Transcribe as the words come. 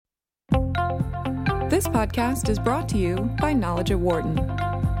This podcast is brought to you by Knowledge at Wharton.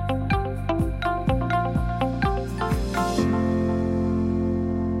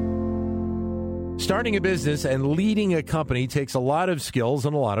 Starting a business and leading a company takes a lot of skills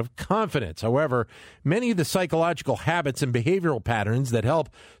and a lot of confidence. However, many of the psychological habits and behavioral patterns that help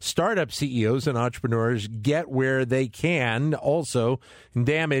startup CEOs and entrepreneurs get where they can also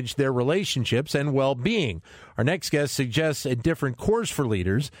damage their relationships and well-being. Our next guest suggests a different course for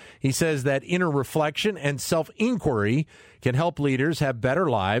leaders. He says that inner reflection and self-inquiry can help leaders have better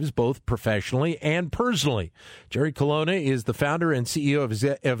lives, both professionally and personally. Jerry Colonna is the founder and CEO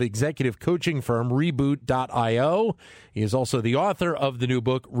of executive coaching firm Reboot.io. He is also the author of the new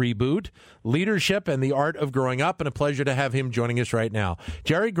book, Reboot, Leadership and the Art of Growing Up, and a pleasure to have him joining us right now.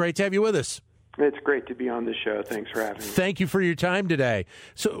 Jerry, great to have you with us. It's great to be on the show. Thanks for having me. Thank you for your time today.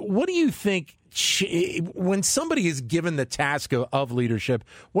 So what do you think, when somebody is given the task of leadership,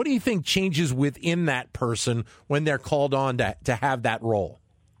 what do you think changes within that person when they're called on to have that role?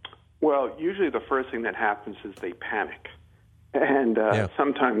 Well, usually the first thing that happens is they panic. And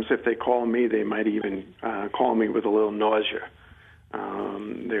sometimes if they call me, they might even call me with a little nausea.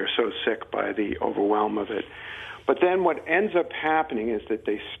 They're so sick by the overwhelm of it. But then what ends up happening is that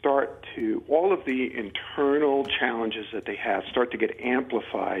they start to, all of the internal challenges that they have start to get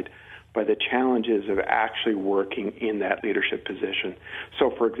amplified by the challenges of actually working in that leadership position. So,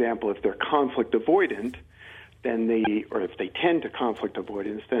 for example, if they're conflict avoidant, or if they tend to conflict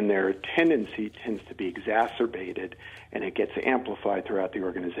avoidance, then their tendency tends to be exacerbated and it gets amplified throughout the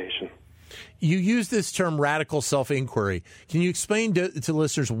organization. You use this term radical self-inquiry. Can you explain to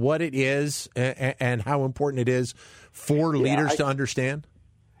listeners what it is and how important it is for leaders to understand?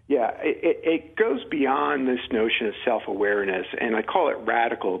 Yeah, it goes beyond this notion of self-awareness, and I call it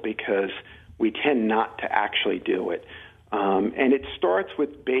radical because we tend not to actually do it. And it starts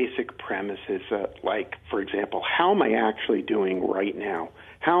with basic premises like, for example, how am I actually doing right now?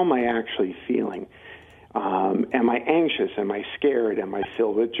 How am I actually feeling? Am I anxious? Am I scared? Am I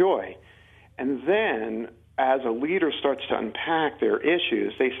filled with joy? And then as a leader starts to unpack their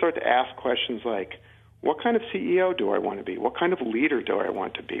issues, they start to ask questions like, what kind of CEO do I want to be? What kind of leader do I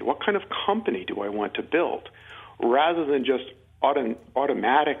want to be? What kind of company do I want to build? Rather than just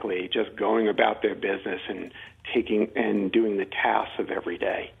automatically just going about their business and doing the tasks of every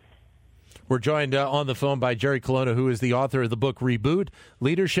day. We're joined on the phone by Jerry Colonna, who is the author of the book Reboot,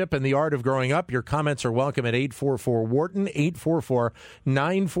 Leadership and the Art of Growing Up. Your comments are welcome at 844-WHARTON,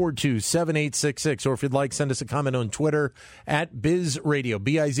 844-942-7866. Or if you'd like, send us a comment on Twitter at BizRadio,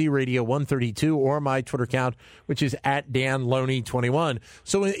 B-I-Z Radio 132, or my Twitter account, which is at DanLoney21.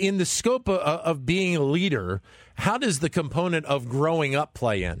 So in the scope of being a leader, how does the component of growing up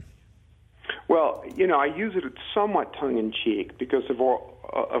play in? Well, I use it somewhat tongue-in-cheek because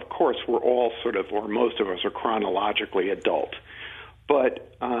of course, we're all or most of us are chronologically adult.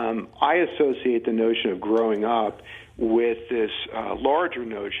 But I associate the notion of growing up with this larger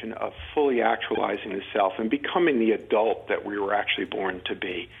notion of fully actualizing the self and becoming the adult that we were actually born to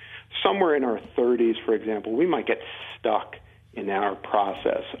be. Somewhere in our 30s, for example, we might get stuck in our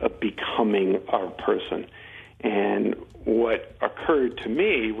process of becoming our person. And what occurred to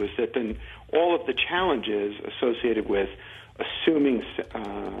me was that then all of the challenges associated with assuming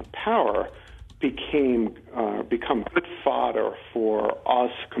power become good fodder for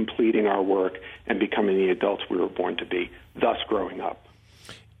us completing our work and becoming the adults we were born to be, thus growing up.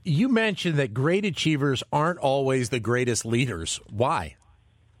 You mentioned that great achievers aren't always the greatest leaders. Why?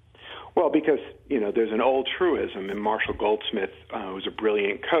 Well, because, there's an old truism, and Marshall Goldsmith, who's a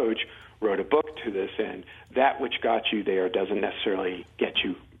brilliant coach, wrote a book to this end. That which got you there doesn't necessarily get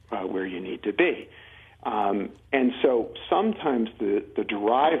you where you need to be. And so sometimes the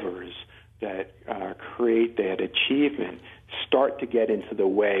drivers that create that achievement start to get into the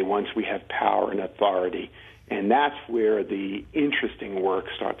way once we have power and authority. And that's where the interesting work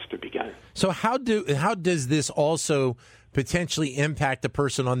starts to begin. So how does this also potentially impact the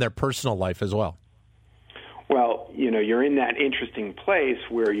person on their personal life as well? Well, you're in that interesting place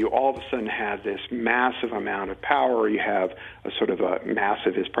where you all of a sudden have this massive amount of power. You have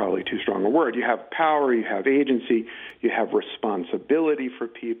massive is probably too strong a word. You have power, you have agency, you have responsibility for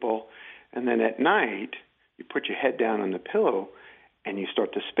people. And then at night, you put your head down on the pillow and you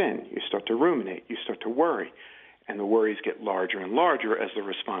start to spin. You start to ruminate. You start to worry. And the worries get larger and larger as the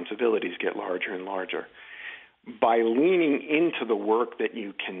responsibilities get larger and larger. By leaning into the work that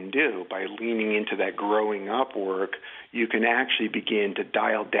you can do, by leaning into that growing up work, you can actually begin to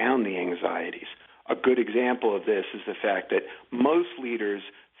dial down the anxieties. A good example of this is the fact that most leaders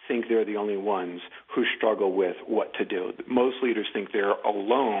think they're the only ones who struggle with what to do. Most leaders think they're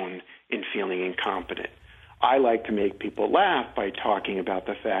alone in feeling incompetent. I like to make people laugh by talking about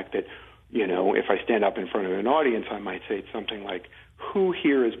the fact that, if I stand up in front of an audience, I might say something like, who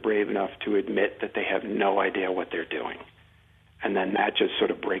here is brave enough to admit that they have no idea what they're doing? And then that just sort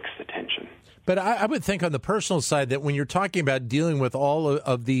of breaks the tension. But I would think on the personal side that when you're talking about dealing with all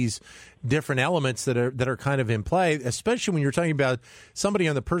of these different elements that are kind of in play, especially when you're talking about somebody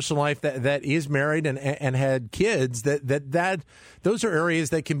on the personal life that is married and had kids, that those are areas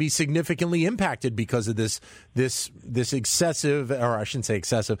that can be significantly impacted because of this excessive, or I shouldn't say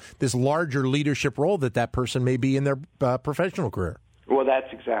excessive, this larger leadership role that person may be in their professional career. Well,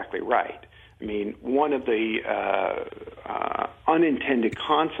 that's exactly right. I mean, one of the unintended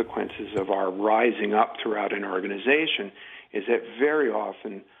consequences of our rising up throughout an organization is that very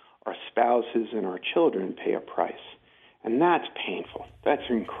often our spouses and our children pay a price. And that's painful. That's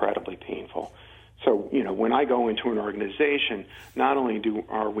incredibly painful. So, when I go into an organization, not only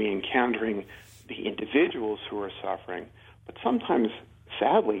are we encountering the individuals who are suffering, but sometimes,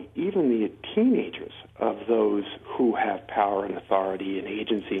 sadly, even the teenagers of those who have power and authority and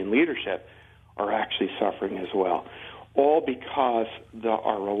agency and leadership are actually suffering as well, all because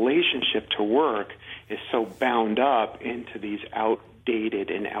our relationship to work is so bound up into these outdated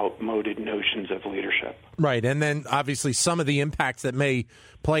and outmoded notions of leadership. Right, and then obviously some of the impacts that may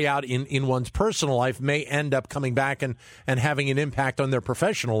play out in one's personal life may end up coming back and having an impact on their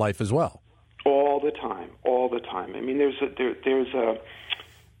professional life as well. All the time. I mean, there's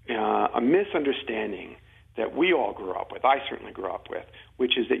a misunderstanding that we all grew up with, I certainly grew up with,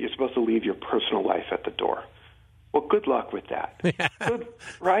 which is that you're supposed to leave your personal life at the door. Well, good luck with that.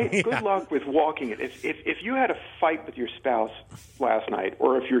 Right? Yeah. Good luck with walking it. If you had a fight with your spouse last night,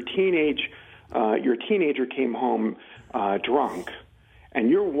 or if your teenager came home drunk, and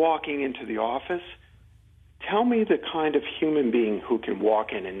you're walking into the office, tell me the kind of human being who can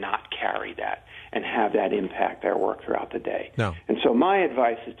walk in and not carry that and have that impact their work throughout the day. No. And so my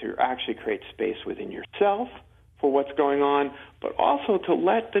advice is to actually create space within yourself for what's going on, but also to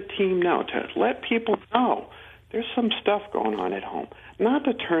let the team know, to let people know there's some stuff going on at home. Not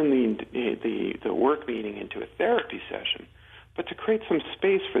to turn the work meeting into a therapy session, but to create some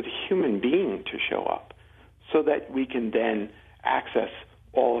space for the human being to show up so that we can then access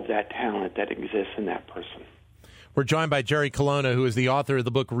all of that talent that exists in that person. We're joined by Jerry Colonna, who is the author of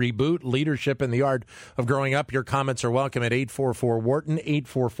the book Reboot, Leadership and the Art of Growing Up. Your comments are welcome at 844-WHARTON,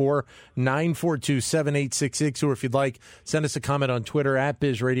 844-942-7866. Or if you'd like, send us a comment on Twitter at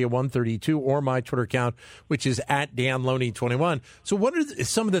BizRadio132 or my Twitter account, which is at DanLoney21. So what are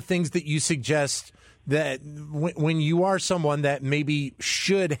some of the things that you suggest that when you are someone that maybe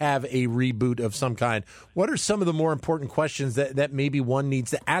should have a reboot of some kind, what are some of the more important questions that maybe one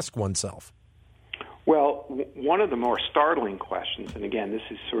needs to ask oneself? Well, one of the more startling questions, and again, this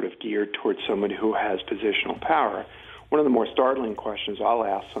is sort of geared towards someone who has positional power, one of the more startling questions I'll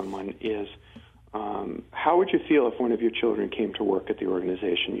ask someone is, how would you feel if one of your children came to work at the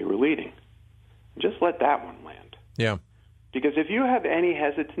organization you were leading? Just let that one land. Yeah. Because if you have any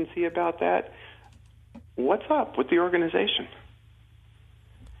hesitancy about that, what's up with the organization?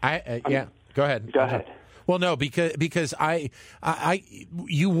 Go ahead. Go ahead. Well, no, because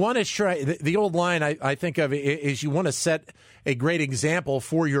you want to try. The old line I think of is you want to set a great example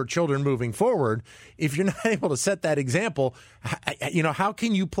for your children moving forward. If you're not able to set that example, how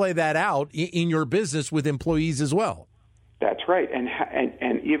can you play that out in your business with employees as well? That's right,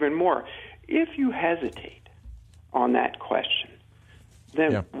 and even more, if you hesitate on that question,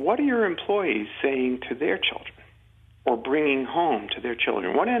 then what are your employees saying to their children? Or bringing home to their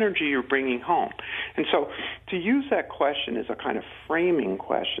children? What energy you're bringing home? And so to use that question as a kind of framing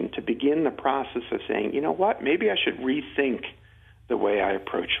question to begin the process of saying, you know what, maybe I should rethink the way I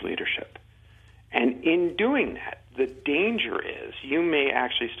approach leadership. And in doing that, the danger is you may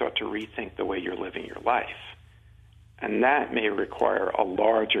actually start to rethink the way you're living your life. And that may require a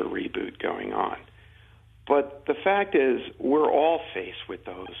larger reboot going on. But the fact is, we're all faced with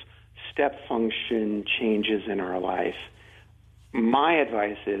those step function changes in our life. My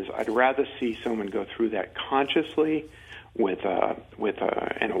advice is I'd rather see someone go through that consciously with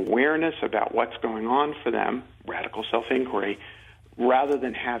an awareness about what's going on for them, radical self-inquiry, rather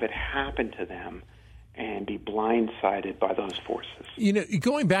than have it happen to them and be blindsided by those forces.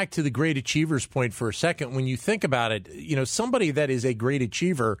 Going back to the great achievers point for a second, when you think about it, somebody that is a great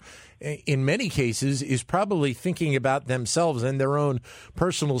achiever in many cases is probably thinking about themselves and their own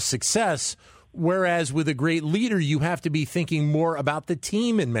personal success, whereas with a great leader, you have to be thinking more about the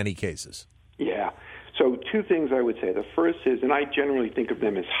team in many cases. Yeah. So two things I would say. The first is, and I generally think of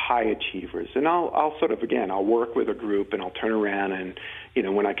them as high achievers, and I'll sort of, again, I'll work with a group and I'll turn around and,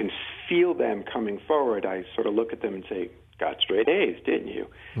 when I can feel them coming forward, I sort of look at them and say, got straight A's, didn't you?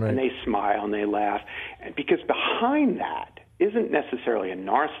 Right. And they smile and they laugh. And because behind that isn't necessarily a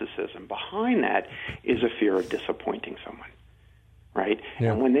narcissism. Behind that is a fear of disappointing someone. Right?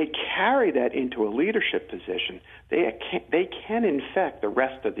 Yeah. And when they carry that into a leadership position, they can infect the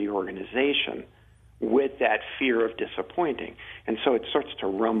rest of the organization with that fear of disappointing. And so it starts to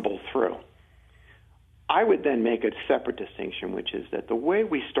rumble through. I would then make a separate distinction, which is that the way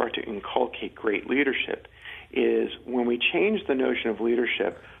we start to inculcate great leadership is when we change the notion of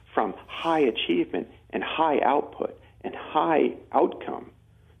leadership from high achievement and high output and high outcome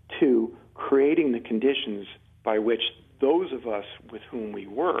to creating the conditions by which those of us with whom we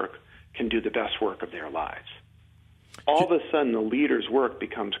work can do the best work of their lives. All of a sudden, the leader's work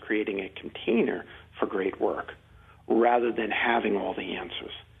becomes creating a container for great work rather than having all the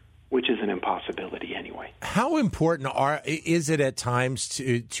answers, which is an impossibility anyway. How important is it at times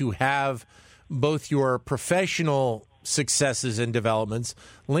to have both your professional successes and developments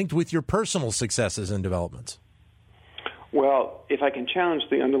linked with your personal successes and developments? Well, if I can challenge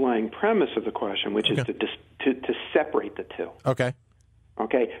the underlying premise of the question, which is to separate the two. Okay.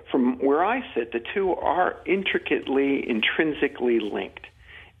 Okay. From where I sit, the two are intrinsically linked,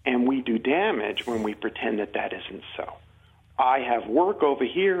 and we do damage when we pretend that that isn't so. I have work over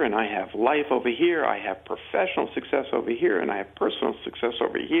here, and I have life over here. I have professional success over here, and I have personal success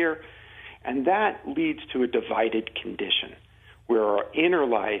over here. And that leads to a divided condition where our inner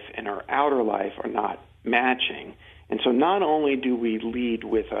life and our outer life are not matching. And so not only do we lead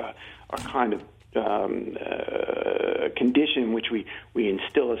with a kind of condition in which we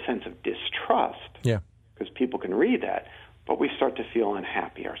instill a sense of distrust, because people can read that, but we start to feel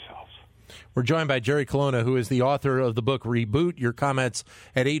unhappy ourselves. We're joined by Jerry Colonna, who is the author of the book Reboot. Your comments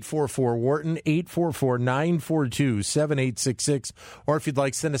at 844-WHARTON, 844-942-7866. Or if you'd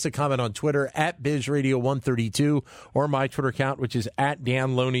like, send us a comment on Twitter at BizRadio132 or my Twitter account, which is at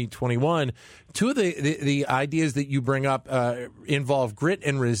DanLoney21. Two of the ideas that you bring up involve grit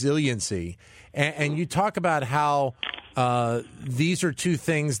and resiliency. And you talk about how these are two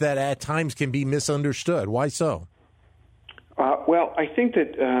things that at times can be misunderstood. Why so? Well, I think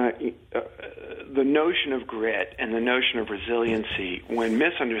that the notion of grit and the notion of resiliency, when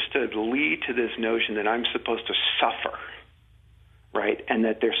misunderstood, lead to this notion that I'm supposed to suffer, right? And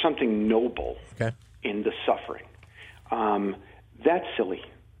that there's something noble in the suffering. That's silly,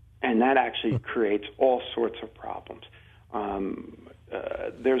 and that actually creates all sorts of problems.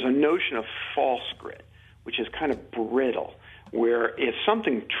 There's a notion of false grit, which is kind of brittle, where if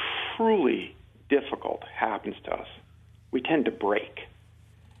something truly difficult happens to us, we tend to break.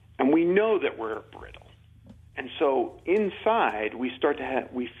 And we know that we're brittle. And so inside, we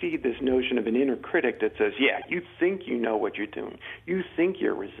feed this notion of an inner critic that says, yeah, you think you know what you're doing. You think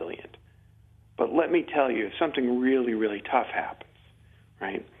you're resilient. But let me tell you, if something really, really tough happens,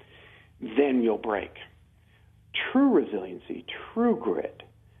 right, then you'll break. True resiliency, true grit,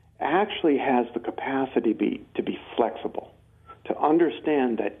 actually has the capacity to be flexible, to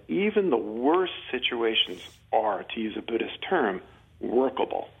understand that even the worst situations are, to use a Buddhist term,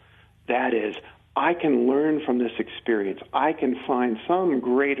 workable. That is, I can learn from this experience. I can find some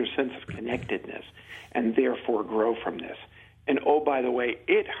greater sense of connectedness and therefore grow from this. And oh, by the way,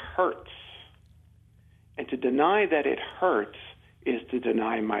 it hurts. And to deny that it hurts is to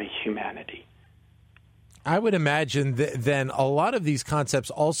deny my humanity. I would imagine that then a lot of these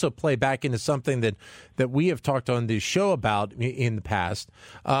concepts also play back into something that we have talked on this show about in the past,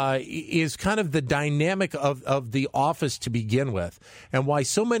 is kind of the dynamic of the office to begin with, and why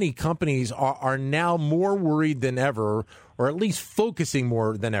so many companies are now more worried than ever, or at least focusing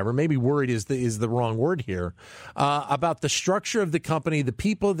more than ever, maybe worried is the wrong word here, about the structure of the company, the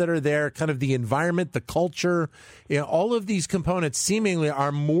people that are there, kind of the environment, the culture. All of these components seemingly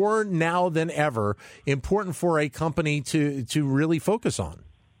are more now than ever important for a company to really focus on.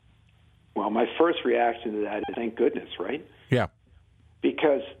 Well, my first reaction to that is thank goodness, right? Yeah.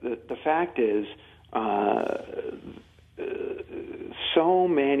 Because the fact is, so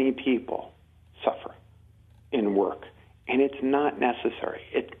many people suffer in work. And it's not necessary.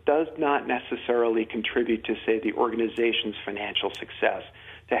 It does not necessarily contribute to, say, the organization's financial success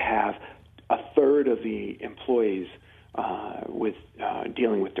to have a third of the employees with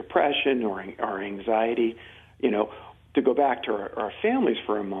dealing with depression or anxiety. To go back to our families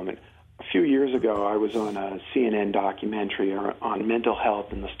for a moment, a few years ago I was on a CNN documentary on mental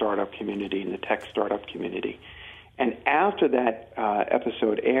health in the startup community, in the tech startup community. And after that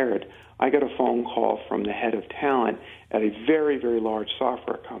episode aired, I got a phone call from the head of talent at a very, very large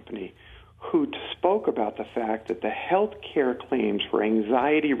software company who spoke about the fact that the health care claims for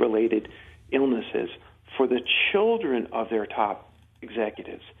anxiety-related illnesses for the children of their top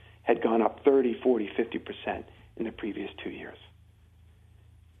executives had gone up 30, 40, 50% in the previous 2 years.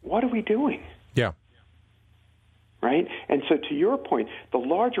 What are we doing? Yeah. Right? And so to your point, the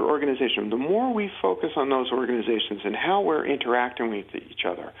larger organization, the more we focus on those organizations and how we're interacting with each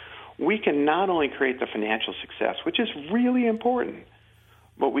other, we can not only create the financial success, which is really important,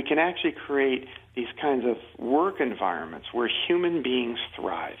 but we can actually create these kinds of work environments where human beings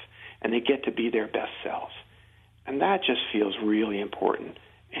thrive and they get to be their best selves. And that just feels really important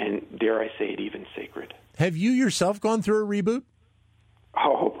and, dare I say it, even sacred. Have you yourself gone through a reboot?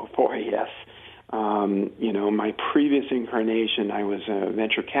 Oh, boy, yes. My previous incarnation, I was a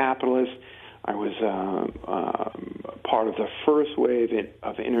venture capitalist. I was part of the first wave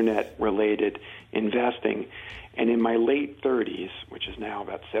of Internet-related investing. And in my late 30s, which is now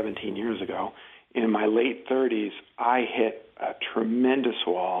about 17 years ago, in my late 30s, I hit a tremendous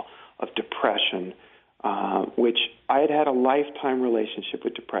wall of depression, which I had a lifetime relationship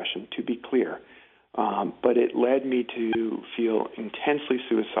with depression, to be clear. But it led me to feel intensely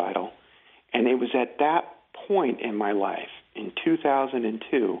suicidal. And it was at that point in my life, in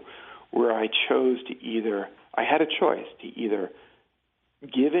 2002, where I chose to I had a choice to either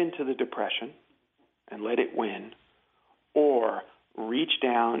give in to the depression and let it win, or reach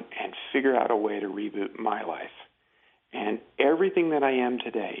down and figure out a way to reboot my life. And everything that I am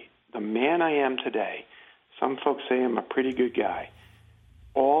today, the man I am today, some folks say I'm a pretty good guy,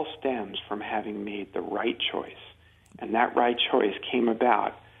 all stems from having made the right choice. And that right choice came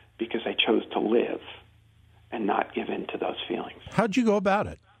about because I chose to live and not give in to those feelings. How'd you go about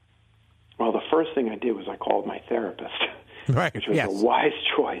it? Well, the first thing I did was I called my therapist, right. which was Yes. a wise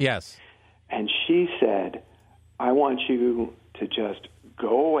choice. Yes. And she said, I want you to just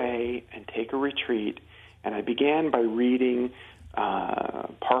go away and take a retreat. And I began by reading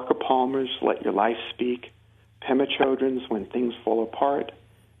Parker Palmer's Let Your Life Speak, Pema Chodron's When Things Fall Apart,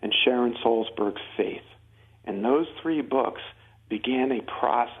 and Sharon Salzberg's Faith. And those three books began a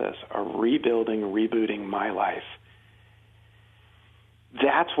process of rebooting my life.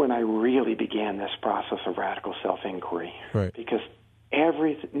 That's when I really began this process of radical self-inquiry. Right. Because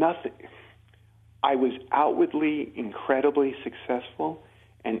I was outwardly incredibly successful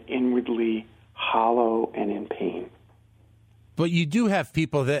and inwardly hollow and in pain. But you do have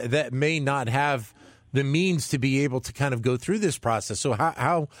people that may not have the means to be able to kind of go through this process. So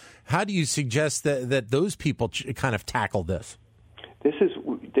how do you suggest that those people kind of tackle this?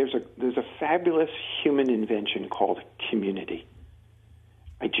 There's a fabulous human invention called community.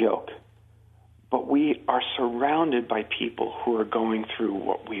 I joke, but we are surrounded by people who are going through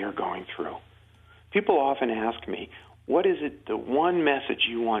what we are going through. People often ask me, what is it, the one message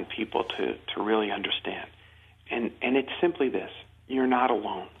you want people to really understand? And it's simply this: you're not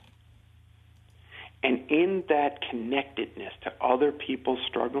alone. And in that connectedness to other people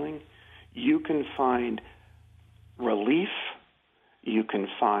struggling, you can find relief, you can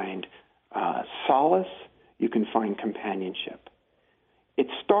find solace, you can find companionship. It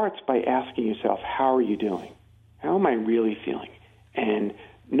starts by asking yourself, how are you doing? How am I really feeling? And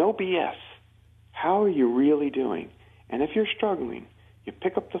no BS. How are you really doing? And if you're struggling, you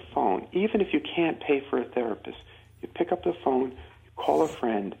pick up the phone. Even if you can't pay for a therapist, you pick up the phone, you call a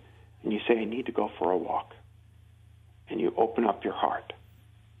friend, and you say, I need to go for a walk. And you open up your heart.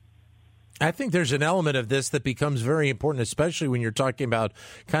 I think there's an element of this that becomes very important, especially when you're talking about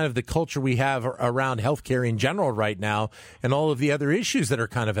kind of the culture we have around healthcare in general right now and all of the other issues that are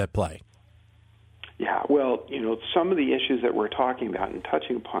kind of at play. Yeah, well, some of the issues that we're talking about and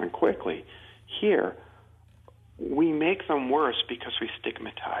touching upon quickly here, we make them worse because we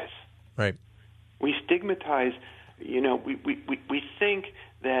stigmatize. Right. We stigmatize, we think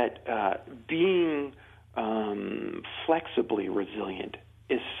that being flexibly resilient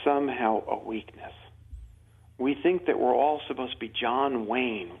is somehow a weakness. We think that we're all supposed to be John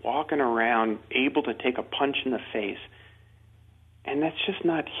Wayne, walking around able to take a punch in the face, and that's just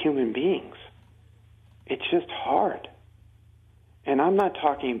not human beings. It's just hard. And I'm not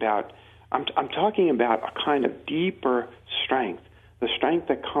talking about, I'm talking about a kind of deeper strength, the strength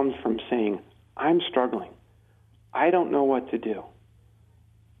that comes from saying, I'm struggling. I don't know what to do.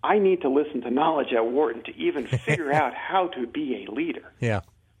 I need to listen to Knowledge at Wharton to even figure out how to be a leader. Yeah.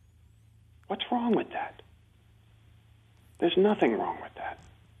 What's wrong with that? There's nothing wrong with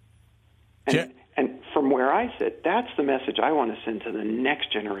that. And from where I sit, that's the message I want to send to the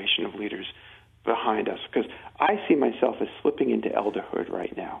next generation of leaders. behind us, because I see myself as slipping into elderhood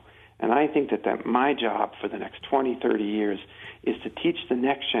right now. And I think that my job for the next 20, 30 years is to teach the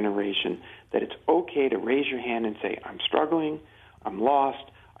next generation that it's okay to raise your hand and say, I'm struggling, I'm lost,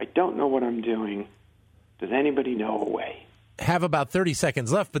 I don't know what I'm doing. Does anybody know a way? Have about 30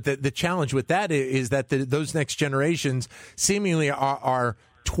 seconds left, but the challenge with that is that those next generations seemingly are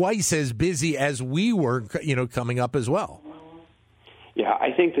twice as busy as we were, coming up as well. Yeah,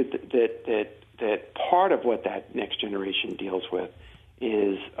 I think that part of what that next generation deals with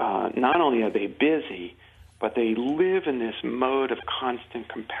is not only are they busy, but they live in this mode of constant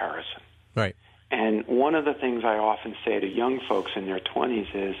comparison. Right. And one of the things I often say to young folks in their 20s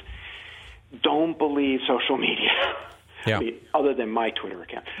is, don't believe social media. Yeah. I mean, other than my Twitter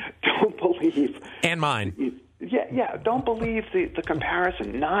account. Don't believe. And mine. Yeah. Don't believe the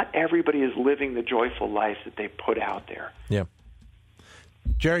comparison. Not everybody is living the joyful life that they put out there. Yeah.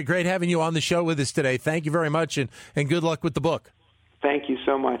 Jerry, great having you on the show with us today. Thank you very much, and good luck with the book. Thank you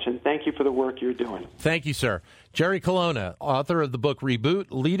so much, and thank you for the work you're doing. Thank you, sir. Jerry Colonna, author of the book Reboot,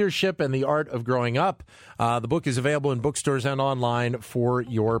 Leadership and the Art of Growing Up. The book is available in bookstores and online for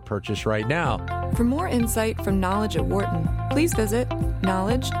your purchase right now. For more insight from Knowledge at Wharton, please visit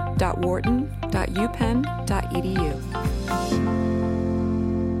knowledge.wharton.upenn.edu.